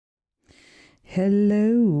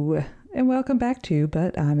Hello, and welcome back to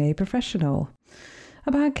But I'm a Professional,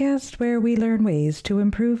 a podcast where we learn ways to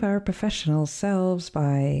improve our professional selves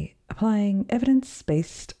by applying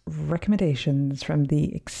evidence-based recommendations from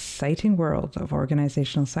the exciting world of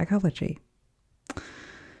organizational psychology.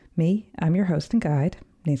 Me, I'm your host and guide,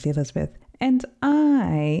 Nancy Elizabeth, and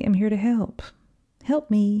I am here to help. Help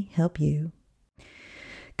me help you.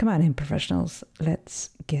 Come on in, professionals.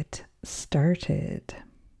 Let's get started.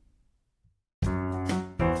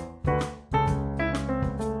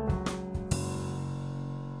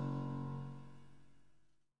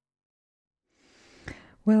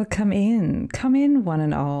 Well, come in, one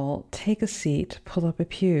and all, take a seat, pull up a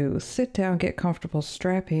pew, sit down, get comfortable,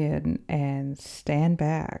 strap in, and stand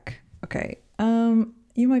back. Okay,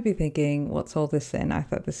 you might be thinking, what's all this then? I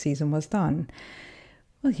thought the season was done.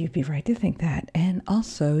 Well, you'd be right to think that, and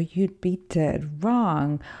also you'd be dead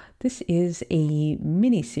wrong. This is a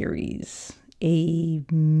mini-series, a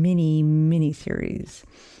mini-series.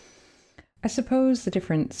 I suppose the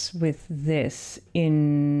difference with this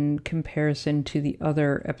in comparison to the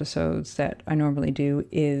other episodes that I normally do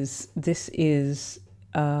is this is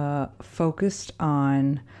focused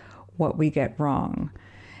on what we get wrong.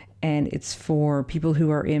 And it's for people who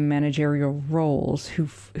are in managerial roles who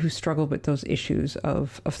struggle with those issues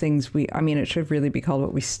of things it should really be called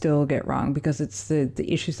what we still get wrong, because it's the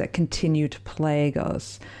issues that continue to plague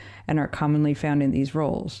us and are commonly found in these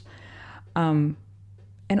roles. And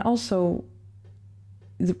also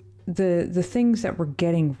the things that we're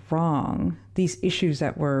getting wrong, these issues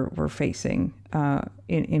that we're facing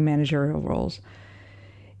in managerial roles,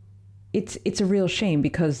 it's a real shame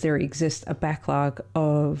because there exists a backlog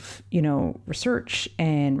of research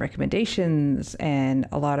and recommendations and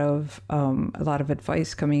a lot of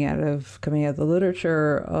advice coming out of the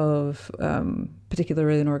literature of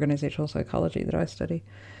particularly in organizational psychology that I study.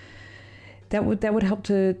 That would help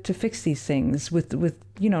to fix these things with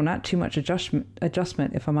not too much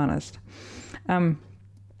adjustment, if I'm honest. But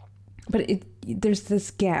there's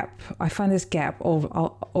this gap. I find this gap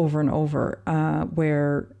over and over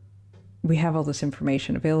where we have all this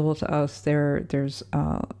information available to us. There's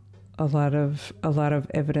a lot of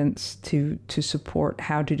evidence to support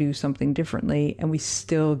how to do something differently, and we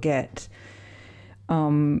still get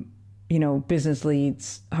business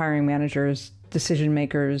leads, hiring managers, decision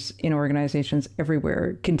makers in organizations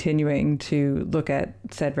everywhere continuing to look at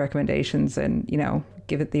said recommendations and,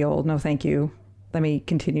 give it the old, no, thank you. Let me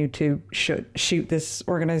continue to shoot this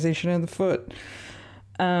organization in the foot.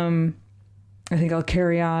 I think I'll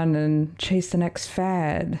carry on and chase the next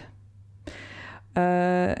fad.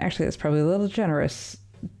 Actually, that's probably a little generous.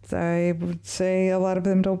 I would say a lot of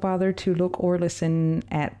them don't bother to look or listen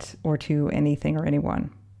at or to anything or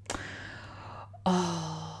anyone. Oh,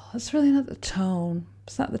 that's really not the tone.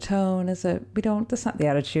 It's not the tone, is it? That's not the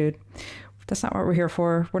attitude. That's not what we're here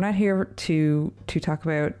for. We're not here to talk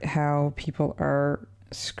about how people are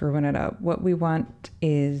screwing it up. What we want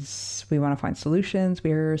is we want to find solutions.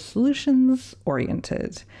 We're solutions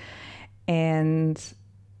oriented. And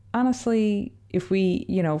honestly, if we're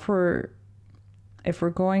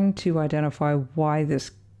going to identify why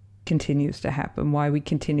this continues to happen, why we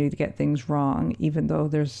continue to get things wrong, even though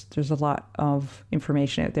there's a lot of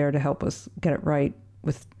information out there to help us get it right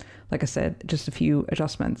with, like I said, just a few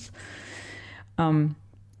adjustments.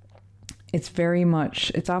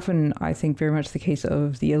 It's often, I think, very much the case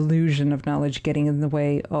of the illusion of knowledge getting in the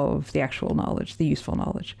way of the actual knowledge, the useful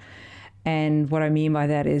knowledge. And what I mean by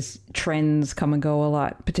that is trends come and go a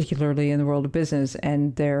lot, particularly in the world of business,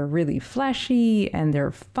 and they're really flashy and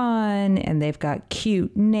they're fun and they've got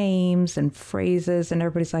cute names and phrases and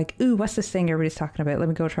everybody's like, ooh, what's this thing everybody's talking about? Let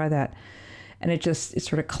me go try that. And it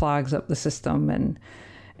sort of clogs up the system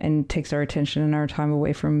and takes our attention and our time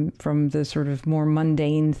away from the sort of more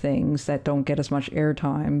mundane things that don't get as much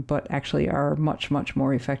airtime, but actually are much, much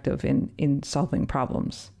more effective in solving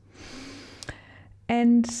problems.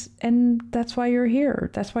 And that's why you're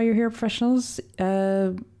here. That's why you're here, professionals.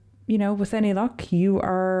 With any luck, you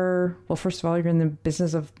are, well, first of all, you're in the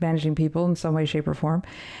business of managing people in some way, shape, or form.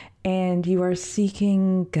 And you are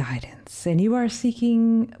seeking guidance. And you are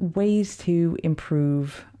seeking ways to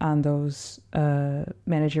improve on those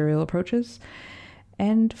managerial approaches.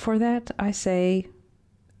 And for that, I say,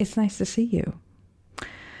 it's nice to see you.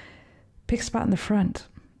 Pick a spot in the front.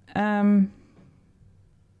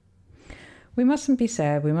 We mustn't be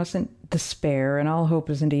sad, we mustn't despair, and all hope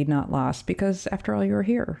is indeed not lost, because after all, you're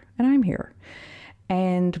here, and I'm here.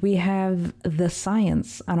 And we have the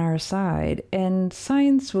science on our side, and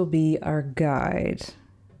science will be our guide.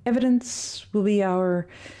 Evidence will be our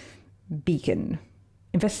beacon.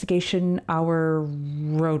 Investigation, our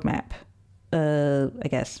roadmap. I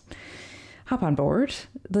guess, hop on board,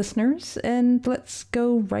 listeners, and let's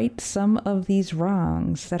go right some of these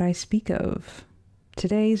wrongs that I speak of.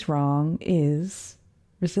 Today's wrong is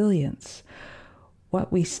resilience.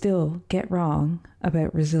 What we still get wrong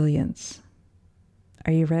about resilience.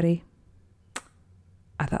 Are you ready?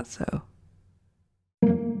 I thought so.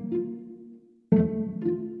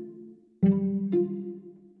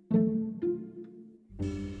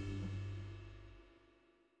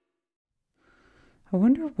 I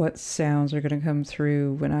wonder what sounds are going to come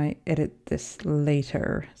through when I edit this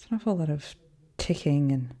later. There's an awful lot of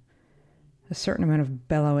ticking and a certain amount of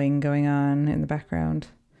bellowing going on in the background.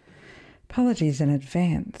 Apologies in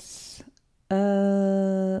advance.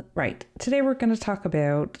 Right. Today we're going to talk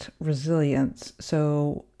about resilience.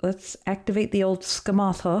 So let's activate the old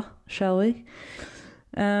schemata, shall we?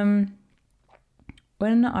 When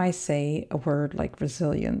I say a word like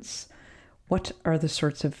resilience, what are the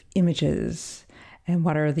sorts of images and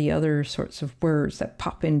what are the other sorts of words that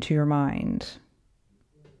pop into your mind?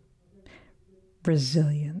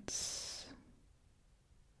 Resilience.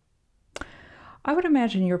 I would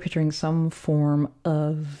imagine you're picturing some form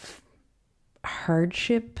of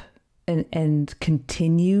hardship and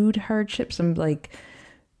continued hardship, some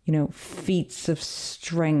feats of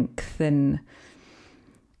strength and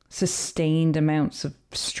sustained amounts of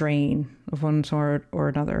strain of one sort or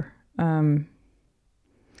another.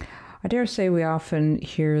 I dare say we often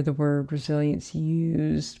hear the word resilience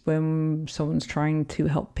used when someone's trying to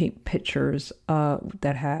help paint pictures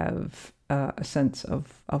that have a sense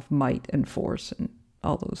of might and force and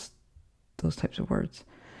all those types of words.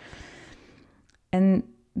 And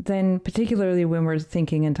then particularly when we're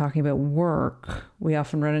thinking and talking about work, we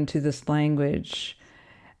often run into this language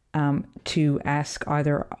to ask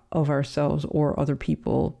either of ourselves or other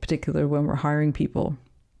people, particularly when we're hiring people,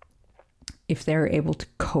 if they're able to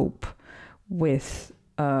cope with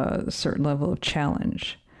a certain level of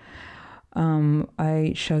challenge.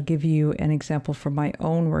 I shall give you an example from my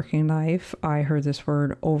own working life. I heard this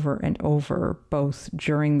word over and over, both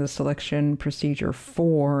during the selection procedure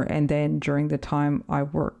for and then during the time I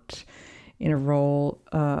worked in a role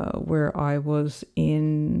where I was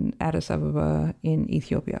in Addis Ababa in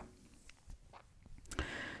Ethiopia.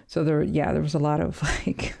 So there was a lot of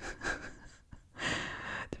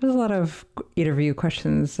There's a lot of interview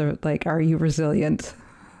questions like, are you resilient?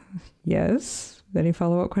 Yes. Any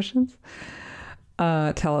follow-up questions?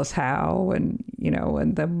 Tell us how, and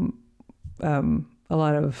then a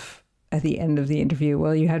lot of at the end of the interview,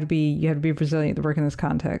 well, you had to be resilient to work in this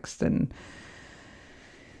context. And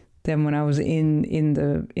then when I was in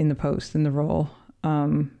the post, in the role,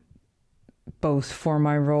 both for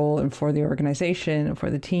my role and for the organization and for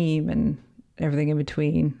the team and everything in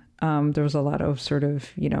between, there was a lot of sort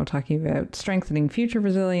of, talking about strengthening future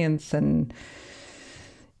resilience and,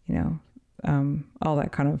 all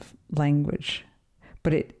that kind of language.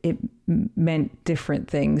 But it meant different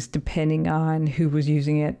things depending on who was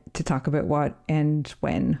using it to talk about what and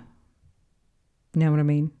when. You know what I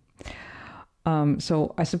mean?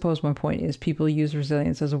 So I suppose my point is people use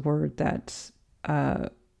resilience as a word that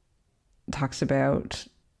talks about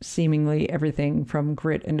seemingly everything from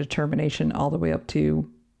grit and determination all the way up to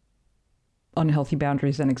unhealthy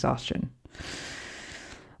boundaries and exhaustion.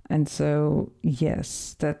 And so,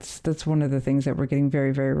 yes, that's one of the things that we're getting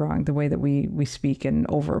very, very wrong, the way that we speak and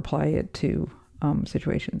over-apply it to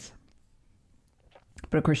situations.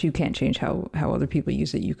 But of course, you can't change how other people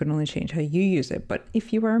use it. You can only change how you use it. But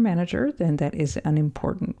if you are a manager, then that is an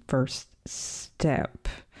important first step.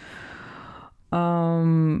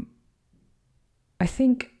 I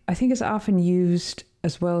think it's often used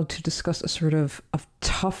as well to discuss a sort of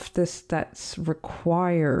toughness that's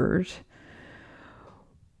required,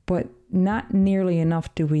 but not nearly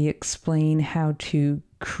enough do we explain how to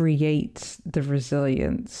create the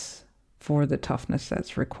resilience for the toughness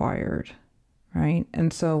that's required, right?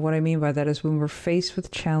 And so what I mean by that is when we're faced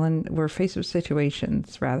with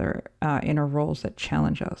situations in our roles that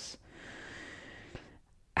challenge us,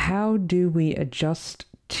 how do we adjust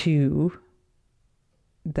to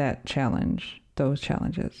that challenge, those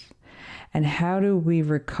challenges? And how do we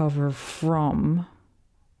recover from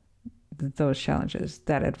those challenges,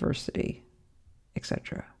 that adversity,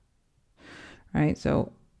 etc.? Right?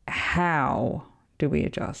 So how do we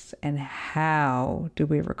adjust and how do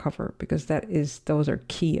we recover? Because those are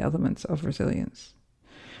key elements of resilience.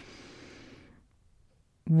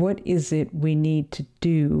 What is it we need to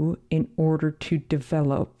do in order to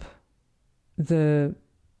develop the,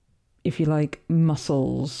 if you like,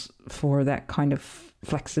 muscles for that kind of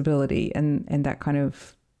flexibility and that kind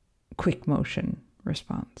of quick motion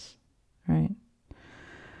response, right?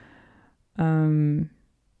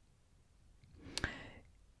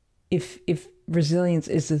 If resilience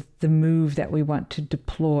is the move that we want to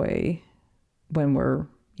deploy when we're,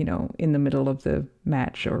 in the middle of the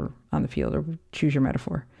match or on the field, or choose your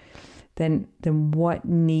metaphor, then what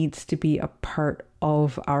needs to be a part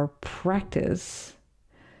of our practice,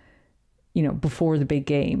 before the big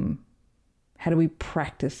game? How do we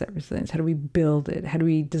practice that resilience? How do we build it? How do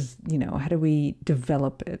we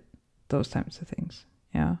develop it? Those types of things.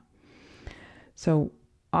 Yeah. So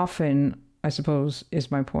often, I suppose, is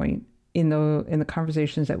my point, in the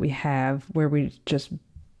conversations that we have where we just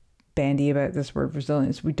bandy about this word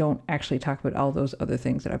resilience, we don't actually talk about all those other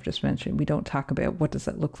things that I've just mentioned. We don't talk about what does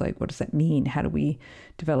that look like? What does that mean? How do we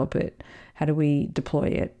develop it? How do we deploy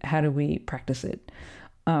it? How do we practice it?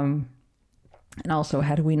 And also,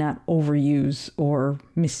 how do we not overuse or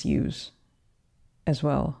misuse as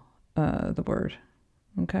well the word?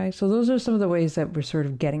 Okay, so those are some of the ways that we're sort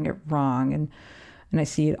of getting it wrong. And I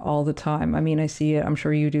see it all the time. I mean, I see it, I'm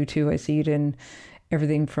sure you do too. I see it in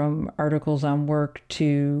everything from articles on work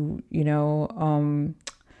to,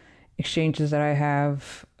 exchanges that I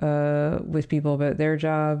have with people about their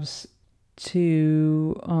jobs,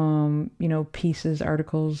 to, pieces,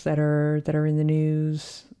 articles that are in the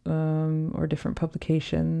news, or different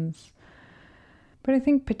publications. But I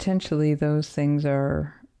think potentially those things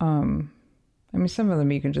are, some of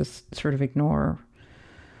them you can just sort of ignore,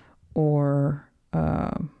 or,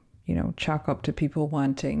 chalk up to people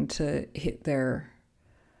wanting to hit their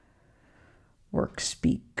work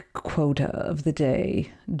speak quota of the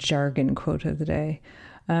day, jargon quota of the day.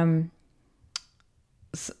 Some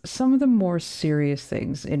of the more serious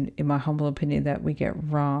things, in my humble opinion, that we get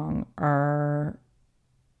wrong are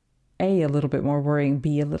A, a little bit more worrying,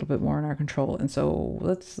 B, a little bit more in our control. And so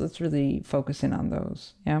let's really focus in on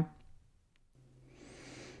those. Yeah.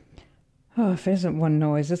 Oh, if it isn't one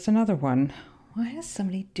noise, it's another one. Why is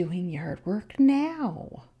somebody doing yard work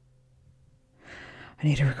now? I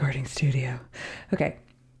need a recording studio. Okay.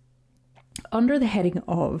 Under the heading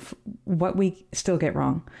of what we still get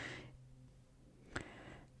wrong,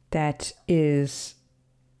 that is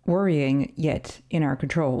worrying yet in our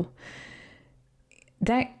control,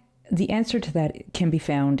 that the answer to that can be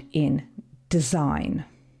found in design.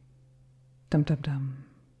 Dum dum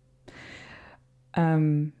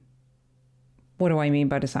dum. What do I mean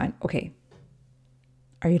by design? Okay.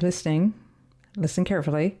 Are you listening? Listen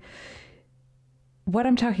carefully. What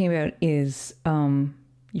I'm talking about is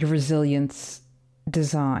your resilience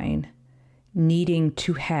design needing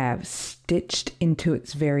to have stitched into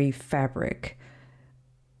its very fabric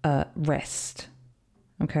rest.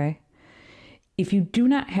 Okay? If you do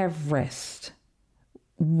not have rest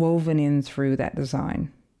woven in through that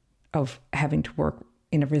design of having to work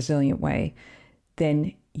in a resilient way,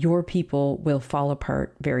 then your people will fall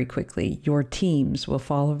apart very quickly. Your teams will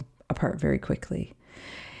fall apart very quickly.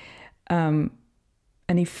 An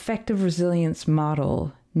effective resilience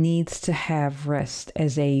model needs to have rest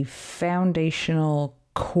as a foundational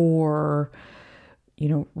core,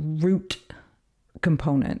 root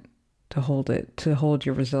component to hold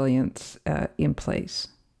your resilience in place.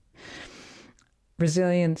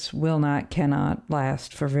 Resilience cannot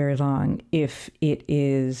last for very long if it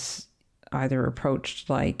is either approached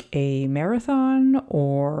like a marathon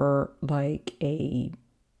or like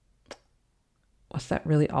what's that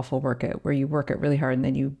really awful workout where you work out really hard and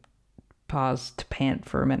then you pause to pant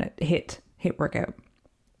for a minute. HIIT workout.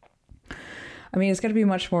 I mean, it's got to be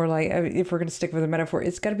much more like, if we're going to stick with a metaphor,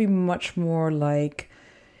 it's got to be much more like,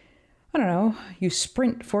 I don't know, you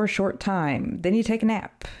sprint for a short time, then you take a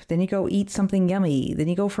nap, then you go eat something yummy, then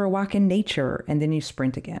you go for a walk in nature, and then you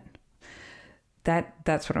sprint again.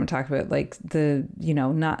 That's what I'm talking about. Like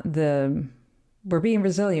not the, we're being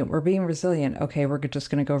resilient. Okay, we're just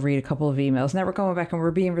going to go read a couple of emails. Now we're going back and we're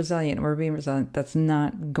being resilient. That's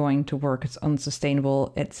not going to work. It's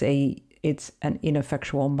unsustainable. It's an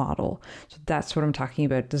ineffectual model. So that's what I'm talking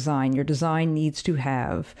about. Design. Your design needs to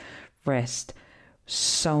have rest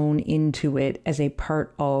sewn into it as a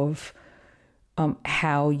part of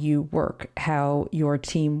how you work, how your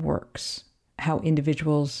team works, how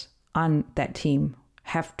individuals on that team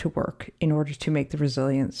have to work in order to make the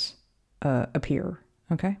resilience appear.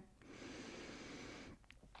 Okay.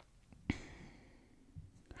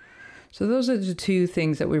 So those are the two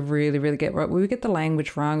things that we really, really get wrong. We get the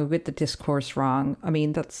language wrong. We get the discourse wrong. I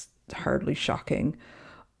mean, that's hardly shocking.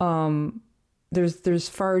 There's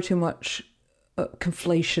far too much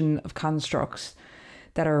conflation of constructs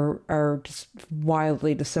that are just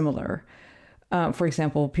wildly dissimilar. For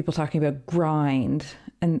example, people talking about grind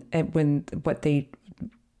and when what they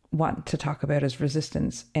want to talk about is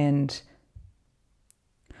resistance, and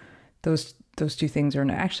Those two things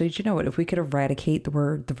are actually, do you know what? If we could eradicate the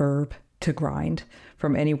verb to grind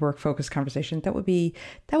from any work focused conversation, that would be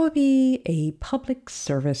a public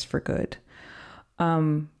service for good.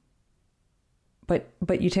 But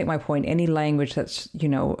you take my point. Any language that's,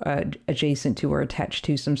 adjacent to or attached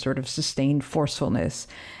to some sort of sustained forcefulness,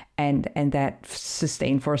 and that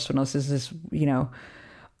sustained forcefulness is this,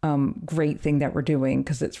 great thing that we're doing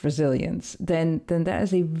because it's resilience, then that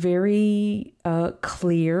is a very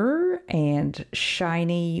clear and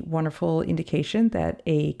shiny, wonderful indication that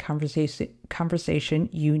a conversation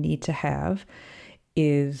you need to have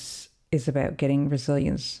is about getting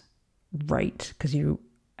resilience right, because you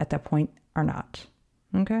at that point are not.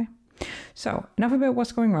 Okay, so enough about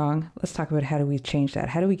what's going wrong. Let's talk about how do we change that.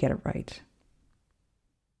 How do we get it right?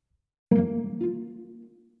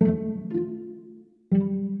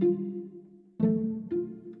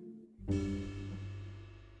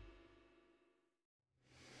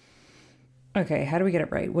 Okay, how do we get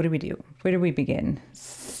it right? What do we do? Where do we begin?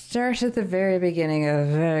 Start at the very beginning, a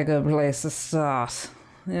very good place to start.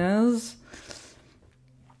 Yes?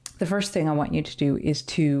 The first thing I want you to do is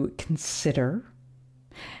to consider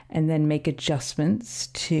and then make adjustments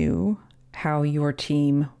to how your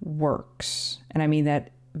team works. And I mean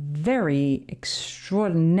that very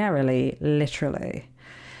extraordinarily literally.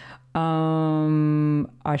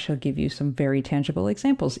 I shall give you some very tangible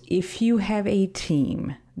examples. If you have a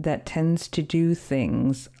team that tends to do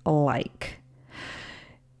things like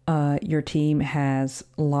your team has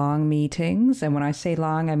long meetings, and when I say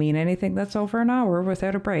long, I mean anything that's over an hour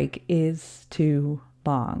without a break is too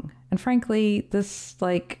long. And frankly, this,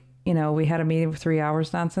 we had a meeting for 3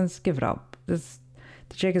 hours nonsense, give it up. The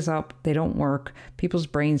jig is up. They don't work. People's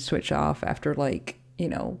brains switch off after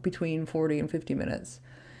between 40 and 50 minutes.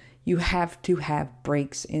 You have to have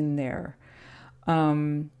breaks in there.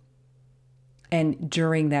 And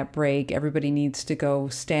during that break, everybody needs to go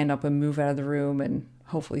stand up and move out of the room and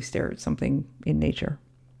hopefully stare at something in nature.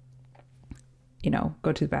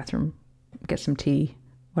 Go to the bathroom, get some tea,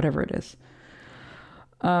 whatever it is.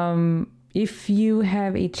 If you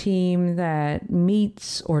have a team that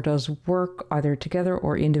meets or does work either together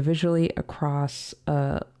or individually across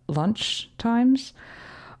lunch times,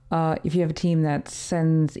 if you have a team that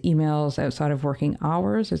sends emails outside of working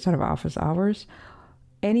hours, outside of office hours,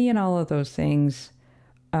 any and all of those things,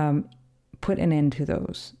 put an end to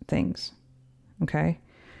those things. Okay?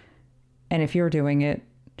 And if you're doing it,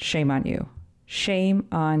 shame on you. Shame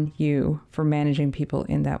on you for managing people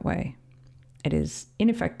in that way. It is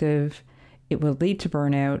ineffective. It will lead to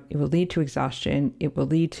burnout. It will lead to exhaustion. It will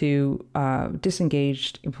lead to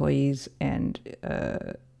disengaged employees, and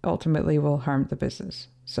ultimately will harm the business.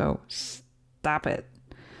 So stop it.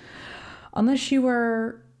 Unless you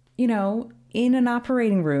are, in an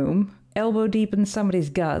operating room, elbow deep in somebody's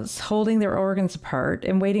guts, holding their organs apart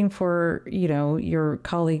and waiting for, your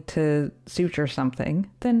colleague to suture something,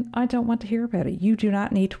 then I don't want to hear about it. You do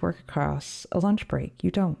not need to work across a lunch break.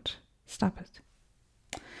 You don't. Stop it.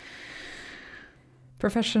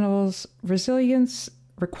 Professionals, resilience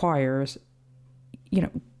requires,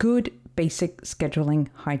 good basic scheduling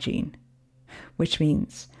hygiene, which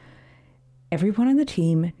means everyone on the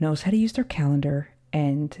team knows how to use their calendar,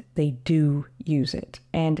 and they do use it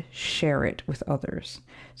and share it with others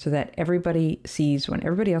so that everybody sees when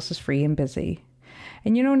everybody else is free and busy.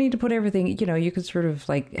 And you don't need to put everything, you could sort of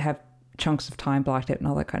have chunks of time blocked out and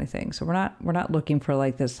all that kind of thing. So we're not looking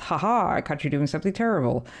for this, haha, I caught you doing something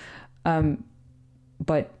terrible.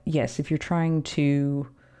 But yes, if you're trying to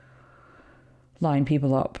line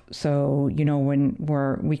people up so when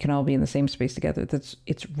we can all be in the same space together,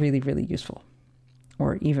 it's really, really useful.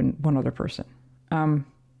 Or even one other person. But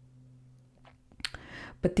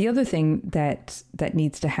the other thing that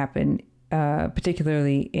needs to happen,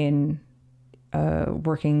 particularly in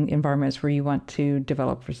working environments where you want to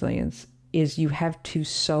develop resilience, is you have to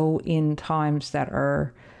sew in times that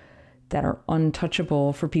are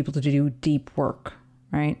untouchable for people to do deep work,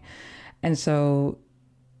 right? And so,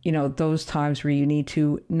 those times where you need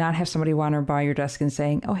to not have somebody wander by your desk and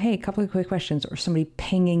saying, oh, hey, a couple of quick questions, or somebody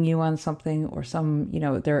pinging you on something, or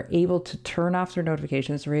they're able to turn off their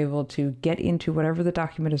notifications. They're able to get into whatever the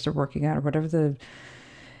document is they're working on, or whatever the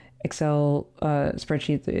Excel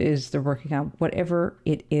spreadsheet is they're working on, whatever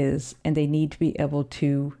it is. And they need to be able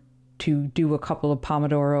to do a couple of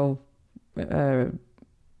Pomodoro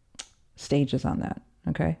stages on that.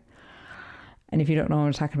 Okay. And if you don't know what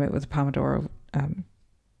I'm talking about with the Pomodoro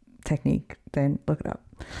technique, then look it up.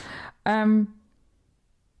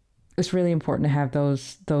 It's really important to have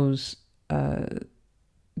those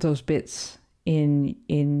bits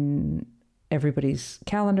in everybody's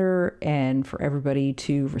calendar and for everybody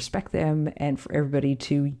to respect them and for everybody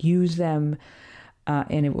to use them.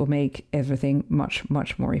 And it will make everything much,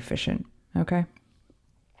 much more efficient. Okay.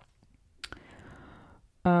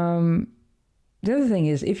 The other thing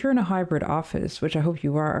is, if you're in a hybrid office, which I hope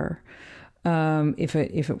you are, if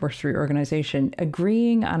it works for your organization,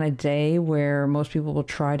 agreeing on a day where most people will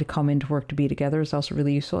try to come into work to be together is also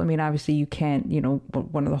really useful. I mean, obviously you can't,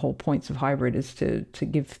 one of the whole points of hybrid is to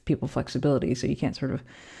give people flexibility. So you can't sort of,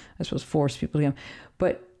 I suppose, force people to come.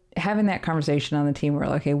 But having that conversation on the team where,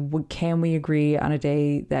 okay, can we agree on a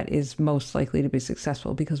day that is most likely to be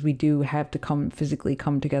successful? Because we do have to physically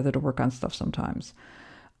come together to work on stuff sometimes.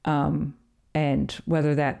 And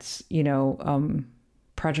whether that's,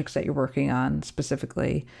 projects that you're working on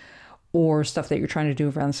specifically, or stuff that you're trying to do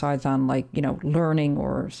around the sides on, like, learning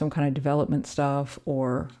or some kind of development stuff,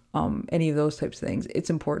 or any of those types of things, it's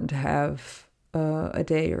important to have a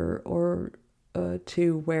day or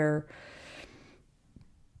two where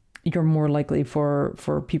you're more likely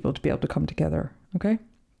for people to be able to come together. Okay.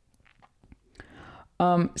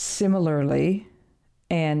 Similarly,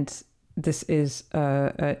 and this is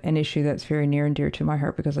an issue that's very near and dear to my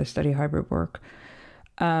heart because I study hybrid work.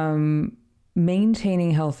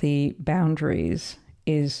 Maintaining healthy boundaries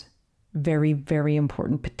is very, very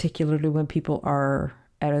important, particularly when people are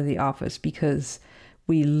out of the office, because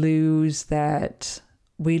we lose that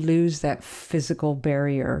physical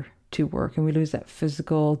barrier to work, and we lose that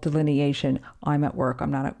physical delineation. I'm at work,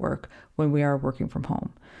 I'm not at work, when we are working from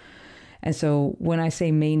home. And so when I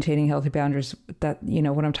say maintaining healthy boundaries, that,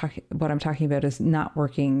 what I'm talking about is not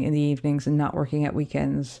working in the evenings and not working at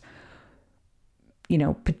weekends,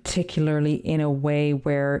 particularly in a way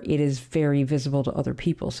where it is very visible to other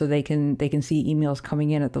people. So they can see emails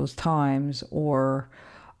coming in at those times, or,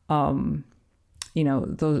 those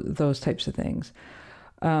types of things.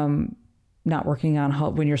 Not working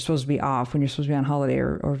on when you're supposed to be off, when you're supposed to be on holiday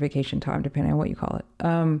or vacation time, depending on what you call it.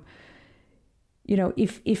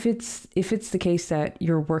 If it's the case that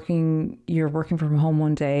you're working from home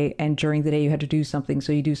one day and during the day you had to do something,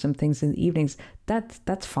 so you do some things in the evenings,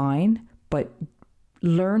 that's fine. But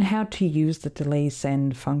learn how to use the delay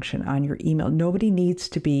send function on your email. Nobody needs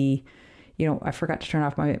to be, I forgot to turn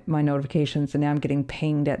off my notifications and now I'm getting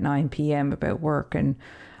pinged at 9 p.m. about work and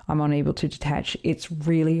I'm unable to detach. It's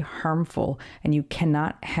really harmful, and you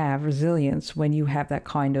cannot have resilience when you have that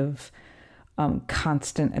kind of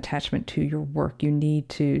constant attachment to your work. You need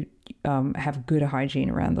to have good hygiene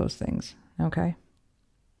around those things. Okay.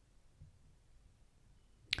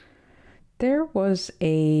 There was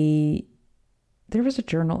a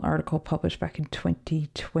journal article published back in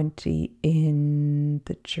 2020 in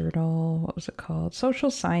the journal, what was it called?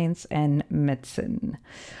 Social Science and Medicine.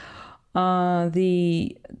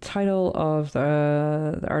 The title of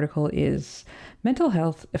the article is Mental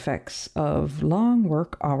Health Effects of Long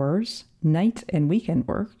Work Hours, Night and Weekend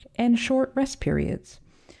Work, and Short Rest Periods.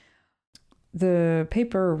 The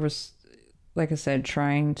paper was, like I said,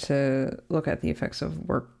 trying to look at the effects of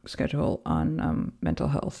work schedule on mental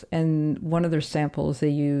health. And one of their samples they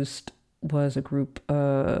used was a group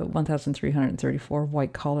of 1,334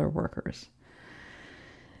 white-collar workers.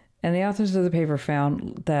 And the authors of the paper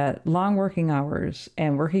found that long working hours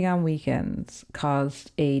and working on weekends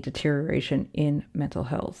caused a deterioration in mental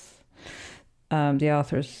health. The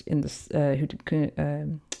authors in this who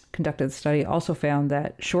conducted the study also found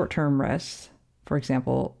that short-term rest, for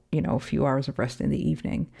example, a few hours of rest in the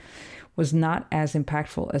evening, was not as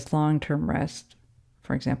impactful as long-term rest,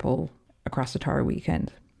 for example, across the entire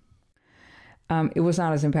weekend. It was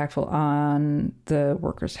not as impactful on the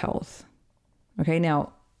worker's health. Okay,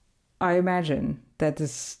 now, I imagine that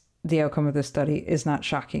the outcome of this study is not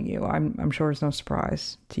shocking you. I'm sure it's no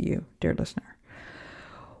surprise to you, dear listener.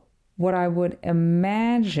 What I would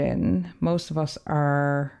imagine most of us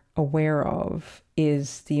are aware of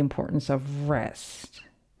is the importance of rest.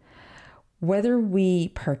 Whether we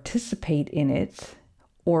participate in it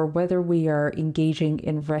or whether we are engaging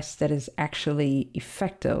in rest that is actually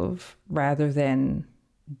effective rather than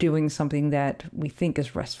doing something that we think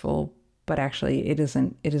is restful, but actually it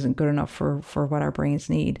isn't good enough for what our brains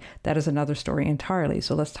need, that is another story entirely.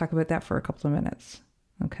 So let's talk about that for a couple of minutes.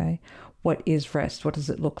 Okay. What is rest? What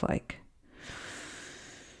does it look like?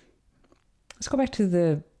 Let's go back to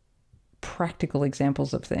the practical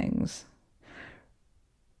examples of things.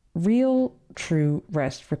 Real, true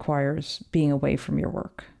rest requires being away from your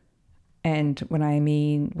work. And when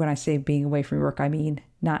I say being away from your work, I mean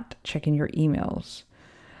not checking your emails,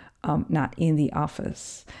 not in the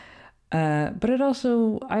office. But I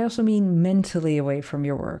also mean mentally away from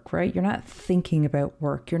your work, right? You're not thinking about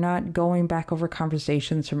work. You're not going back over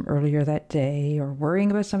conversations from earlier that day or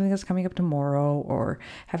worrying about something that's coming up tomorrow or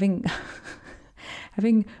having,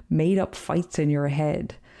 having made up fights in your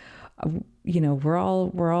head. We're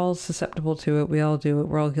all susceptible to it. We all do it.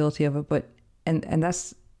 We're all guilty of it. And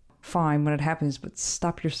that's fine when it happens, but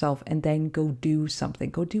stop yourself and then go do something.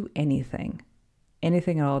 Go do anything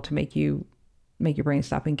at all to make your brain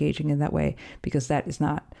stop engaging in that way, because that's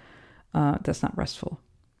not restful.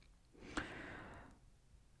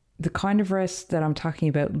 The kind of rest that I'm talking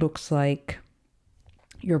about looks like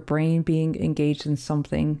your brain being engaged in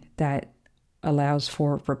something that allows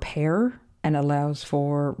for repair and allows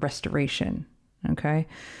for restoration. Okay.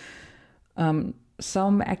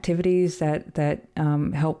 Some activities that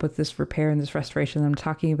help with this repair and this restoration that I'm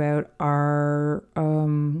talking about are,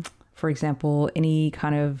 for example, any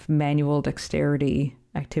kind of manual dexterity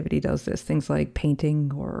activity does this. Things like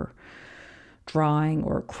painting or drawing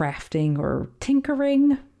or crafting or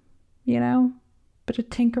tinkering, bit of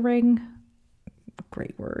tinkering.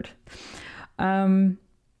 Great word.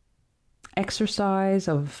 Exercise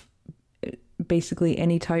of basically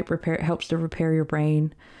any type helps to repair your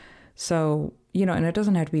brain. So, and it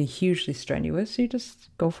doesn't have to be hugely strenuous. You just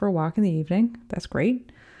go for a walk in the evening. That's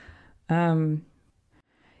great.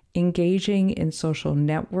 Engaging in social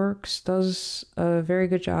networks does a very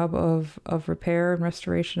good job of repair and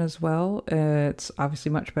restoration as well. It's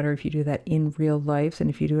obviously much better if you do that in real life than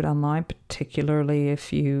if you do it online, particularly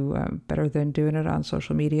if you better than doing it on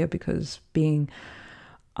social media, because being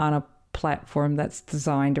on a platform that's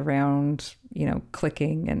designed around,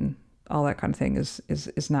 clicking and all that kind of thing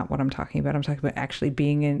is not what I'm talking about. I'm talking about actually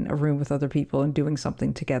being in a room with other people and doing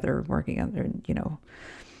something together, working on,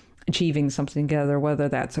 achieving something together, whether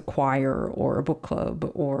that's a choir or a book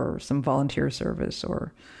club or some volunteer service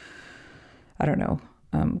or, I don't know,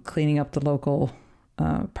 cleaning up the local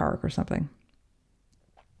park or something.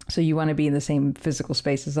 So you want to be in the same physical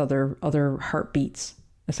space as other heartbeats,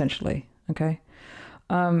 essentially. Okay.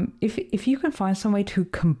 If you can find some way to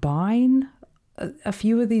combine a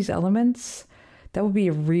few of these elements, that would be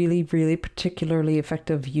a really, really particularly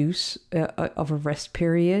effective use of a rest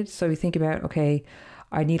period. So you think about, okay,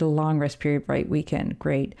 I need a long rest period, right? Weekend,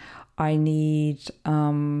 great. I need,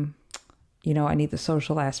 I need the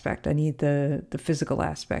social aspect. I need the physical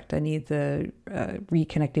aspect. I need the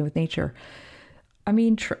reconnecting with nature. I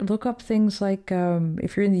mean, look up things like,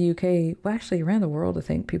 if you're in the UK, well, actually around the world, I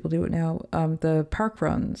think people do it now, the park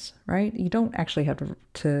runs, right? You don't actually have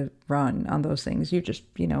to run on those things. You just,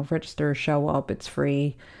 register, show up, it's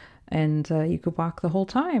free, and you could walk the whole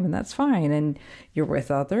time, and that's fine. And you're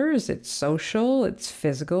with others, it's social, it's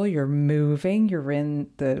physical, you're moving, you're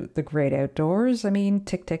in the great outdoors. I mean,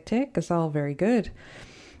 tick, tick, tick, it's all very good.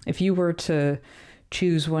 If you were to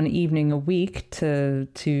choose one evening a week to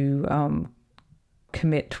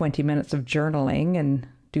commit 20 minutes of journaling and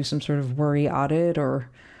do some sort of worry audit, or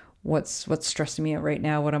what's stressing me out right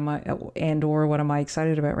now, what am I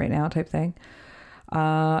excited about right now type thing.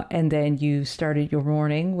 And then you started your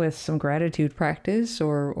morning with some gratitude practice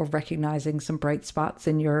or recognizing some bright spots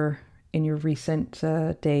in your recent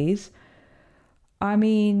days. I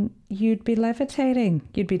mean, you'd be levitating.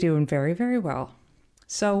 You'd be doing very, very well.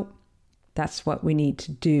 So that's what we need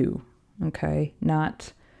to do. Okay.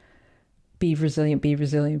 Not be resilient.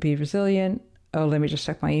 Oh, let me just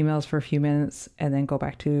check my emails for a few minutes and then go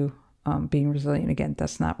back to being resilient again.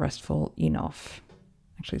 That's not restful enough.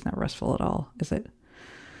 Actually, it's not restful at all, is it?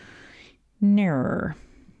 No.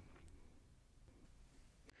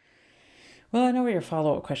 Well, I know what your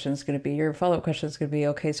follow-up question is going to be. Your follow-up question is going to be,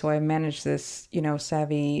 okay, so I manage this,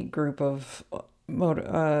 savvy group of,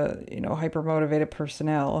 hyper-motivated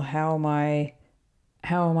personnel. How am I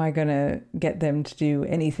going to get them to do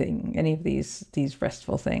any of these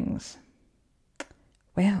restful things?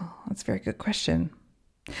 Well, that's a very good question.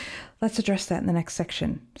 Let's address that in the next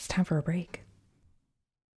section. It's time for a break.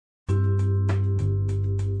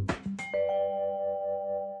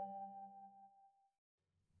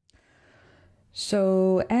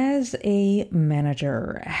 So, as a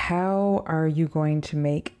manager, how are you going to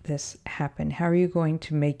make this happen? How are you going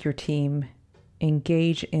to make your team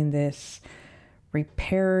engage in this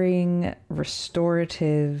repairing,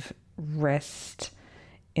 restorative rest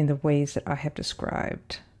in the ways that I have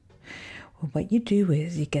described? Well, what you do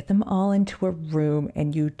is you get them all into a room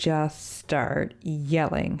and you just start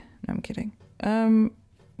yelling. No, I'm kidding.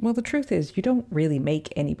 Well, the truth is you don't really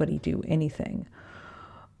make anybody do anything.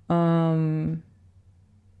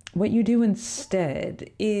 What you do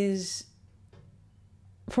instead is,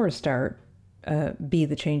 for a start, be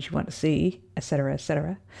the change you want to see, etc.,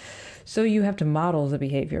 etc. So you have to model the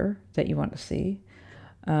behavior that you want to see,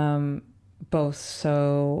 both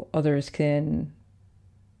so others can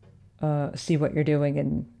see what you're doing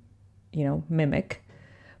and, mimic,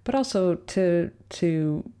 but also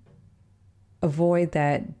to avoid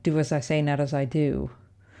that do as I say, not as I do,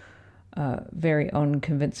 very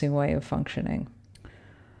unconvincing way of functioning.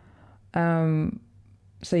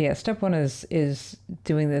 So yeah, step one is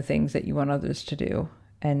doing the things that you want others to do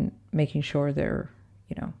and making sure they're,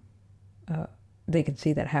 they can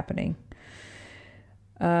see that happening.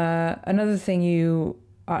 Another thing you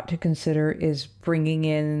ought to consider is bringing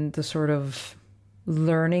in the sort of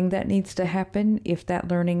learning that needs to happen, if that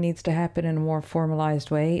learning needs to happen in a more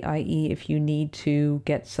formalized way, i.e. if you need to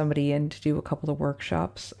get somebody in to do a couple of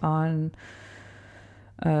workshops on,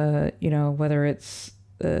 whether it's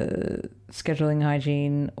scheduling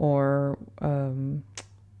hygiene or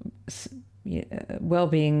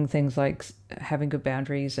well-being, things like having good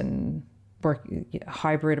boundaries and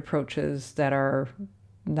hybrid approaches that are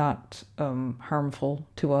not harmful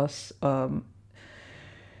to us.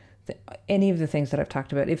 Any of the things that I've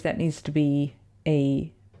talked about, if that needs to be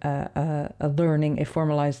a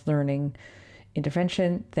formalized learning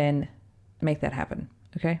intervention, then make that happen.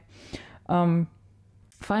 Okay.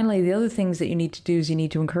 Finally, the other things that you need to do is you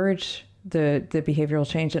need to encourage the behavioral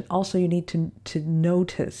change, and also you need to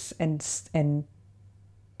notice and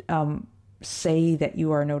say that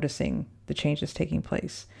you are noticing the changes taking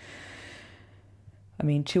place. I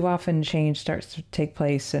mean, too often change starts to take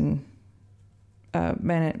place and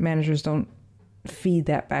managers don't feed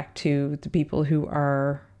that back to the people who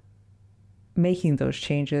are making those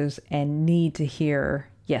changes and need to hear,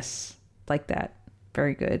 yes, like that.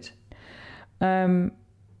 Very good. Some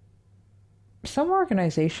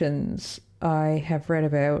organizations I have read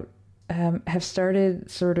about have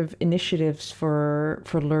started sort of initiatives for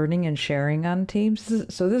learning and sharing on teams.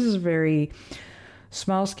 So this is a very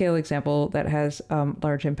small scale example that has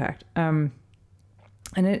large impact. And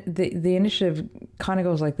the initiative kind of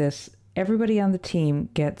goes like this. Everybody on the team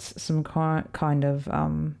gets some kind of,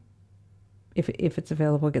 if it's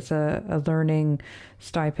available, gets a learning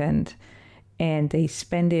stipend, and they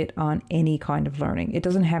spend it on any kind of learning. It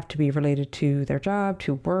doesn't have to be related to their job,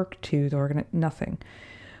 to work, to the nothing.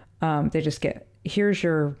 They just get, here's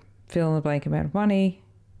your fill in the blank amount of money,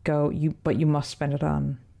 but you must spend it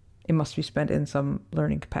on, it must be spent in some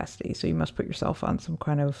learning capacity. So you must put yourself on some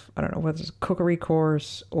kind of, I don't know, whether it's a cookery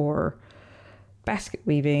course or basket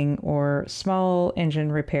weaving or small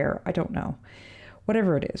engine repair. I don't know,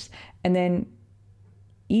 whatever it is. And then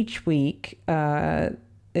each week,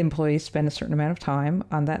 employees spend a certain amount of time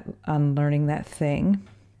on learning that thing.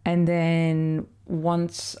 And then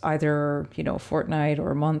once, either, a fortnight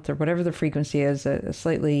or a month or whatever the frequency is, a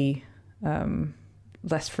slightly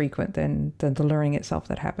less frequent than the learning itself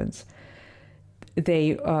that happens,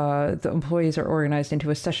 the employees are organized into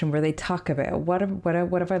a session where they talk about what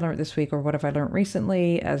have I learned this week, or what have I learned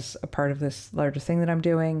recently as a part of this larger thing that I'm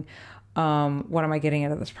doing. What am I getting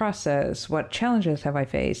out of this process? What challenges have I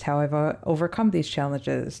faced? How have I overcome these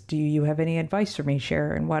challenges? Do you have any advice for me,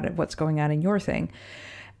 Sharon? What's going on in your thing?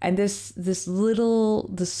 And this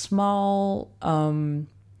small,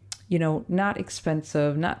 not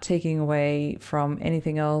expensive, not taking away from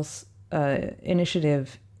anything else,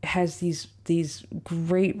 initiative has these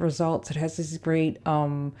great results. It has this great,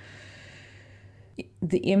 the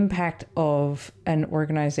impact of an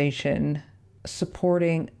organization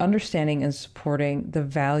understanding and supporting the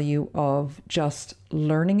value of just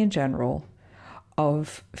learning in general,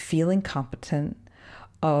 of feeling competent,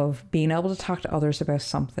 of being able to talk to others about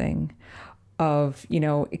something, of,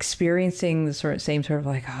 experiencing the same sort of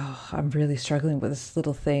like, oh, I'm really struggling with this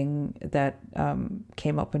little thing that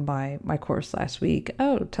came up in my course last week.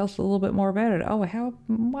 Oh, tell us a little bit more about it. Oh,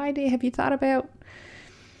 why have you thought about?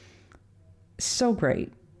 So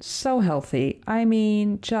great. So healthy. I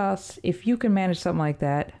mean, just if you can manage something like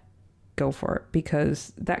that, go for it,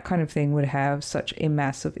 because that kind of thing would have such a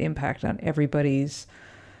massive impact on everybody's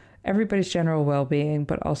general well-being,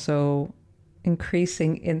 but also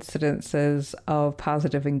increasing incidences of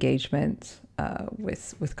positive engagement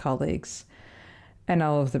with colleagues, and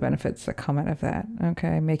all of the benefits that come out of that.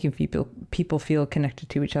 Okay, making people feel connected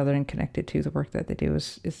to each other and connected to the work that they do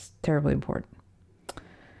is terribly important.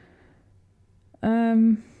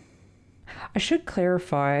 I should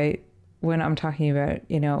clarify when I'm talking about,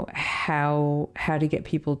 how to get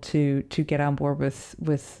people to get on board with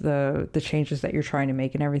the changes that you're trying to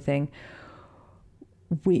make and everything.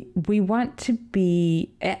 We want to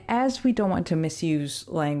be, as we don't want to misuse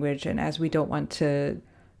language, and as we don't want to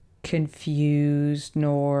confuse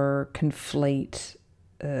nor conflate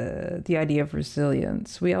the idea of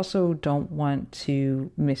resilience. We also don't want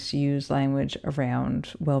to misuse language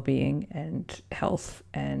around well-being and health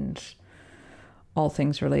and all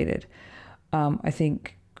things related. I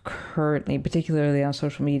think currently, particularly on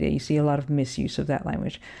social media, you see a lot of misuse of that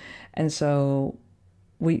language. And so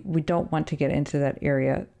we don't want to get into that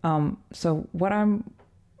area. So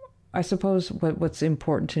I suppose what's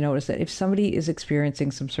important to note is that if somebody is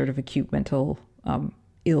experiencing some sort of acute mental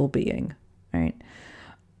ill-being, right,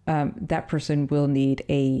 that person will need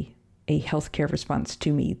a healthcare response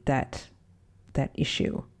to meet that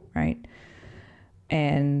issue, right?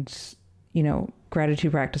 And,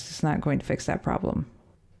 gratitude practice is not going to fix that problem.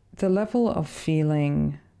 The level of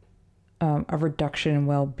feeling a reduction in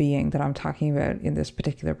well-being that I'm talking about in this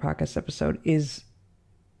particular podcast episode is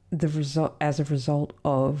as a result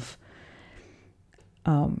of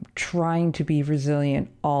trying to be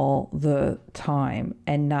resilient all the time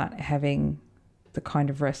and not having the kind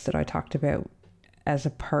of rest that I talked about as a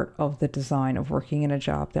part of the design of working in a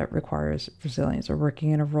job that requires resilience, or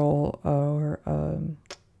working in a role or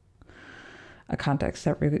a context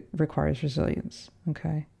that requires resilience.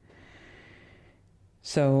 Okay.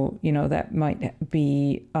 So, that might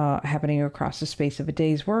be happening across the space of a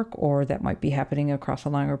day's work, or that might be happening across a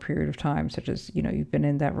longer period of time, such as, you've been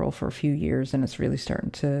in that role for a few years and it's really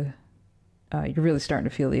you're really starting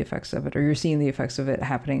to feel the effects of it, or you're seeing the effects of it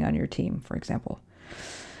happening on your team, for example.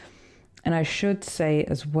 And I should say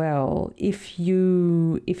as well, if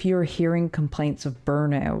you're hearing complaints of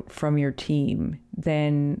burnout from your team,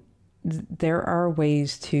 then there are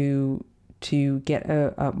ways to get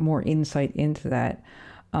a more insight into that.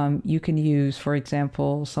 You can use, for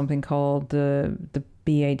example, something called the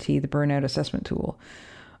BAT, the Burnout Assessment Tool.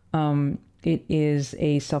 It is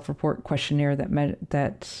a self-report questionnaire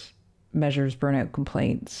that measures burnout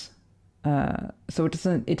complaints. So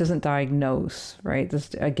it doesn't diagnose, right?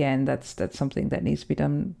 That's something that needs to be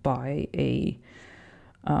done by a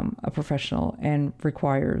professional and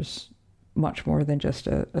requires much more than just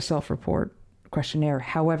a self-report questionnaire.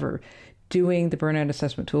 However, doing the burnout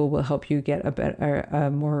assessment tool will help you get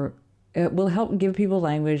it will help give people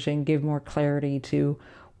language and give more clarity to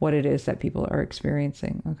what it is that people are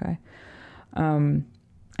experiencing. Okay. And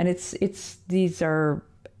these are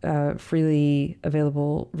freely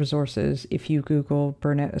available resources. If you Google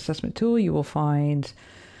burnout assessment tool, you will find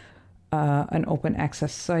an open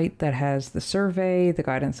access site that has the survey, the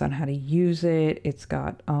guidance on how to use it. It's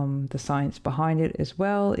got the science behind it as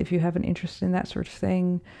well, if you have an interest in that sort of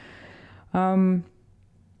thing.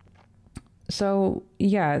 So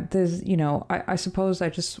yeah, there's, I suppose I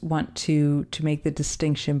just want to make the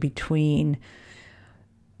distinction between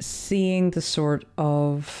seeing the sort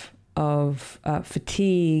of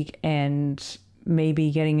fatigue and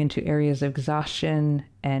maybe getting into areas of exhaustion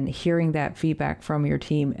and hearing that feedback from your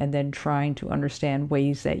team, and then trying to understand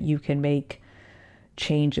ways that you can make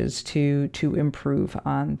changes to improve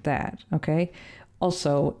on that. Okay.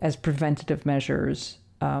 Also, as preventative measures,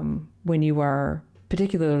 when you are,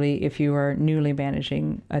 particularly if you are newly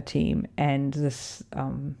managing a team, and this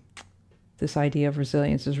idea of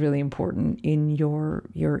resilience is really important in your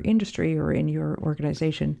industry or in your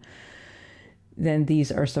organization, then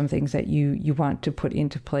these are some things that you want to put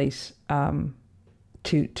into place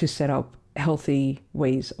to set up healthy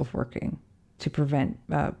ways of working to prevent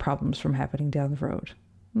problems from happening down the road.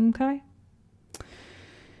 Okay?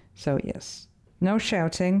 So yes, no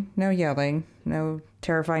shouting, no yelling, no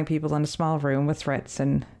terrifying people in a small room with threats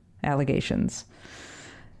and allegations.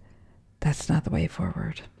 That's not the way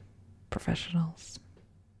forward, professionals.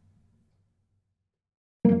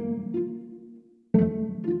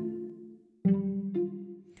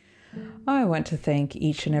 I want to thank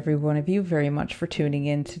each and every one of you very much for tuning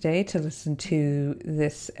in today to listen to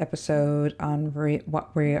this episode on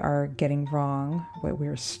what we are getting wrong, what we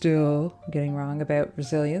are still getting wrong about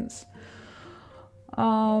resilience.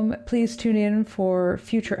 Please tune in for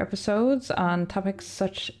future episodes on topics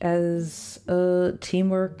such as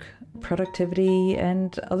teamwork, productivity,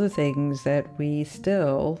 and other things that we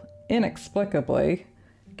still inexplicably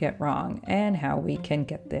get wrong, and how we can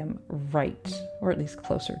get them right, or at least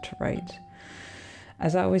closer to right.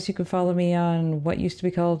 As always, you can follow me on what used to be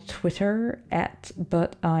called Twitter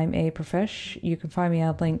 @ButI'mAProfesh. You can find me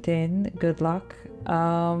on LinkedIn. Good luck.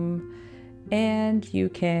 And you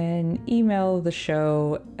can email the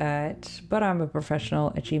show at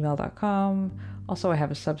butimaprofessional@gmail.com. Also, I have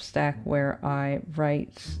a Substack where I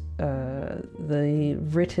write the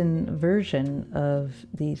written version of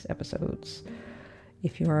these episodes,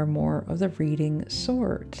 if you are more of the reading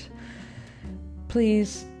sort.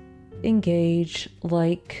 Please engage,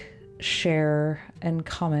 like, share and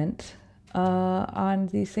comment on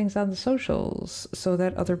these things on the socials so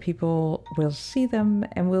that other people will see them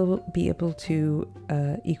and will be able to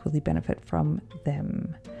equally benefit from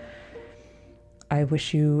them. I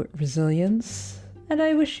wish you resilience and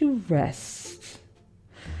I wish you rest.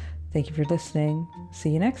 Thank you for listening. See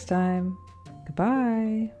you next time.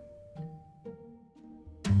 Goodbye.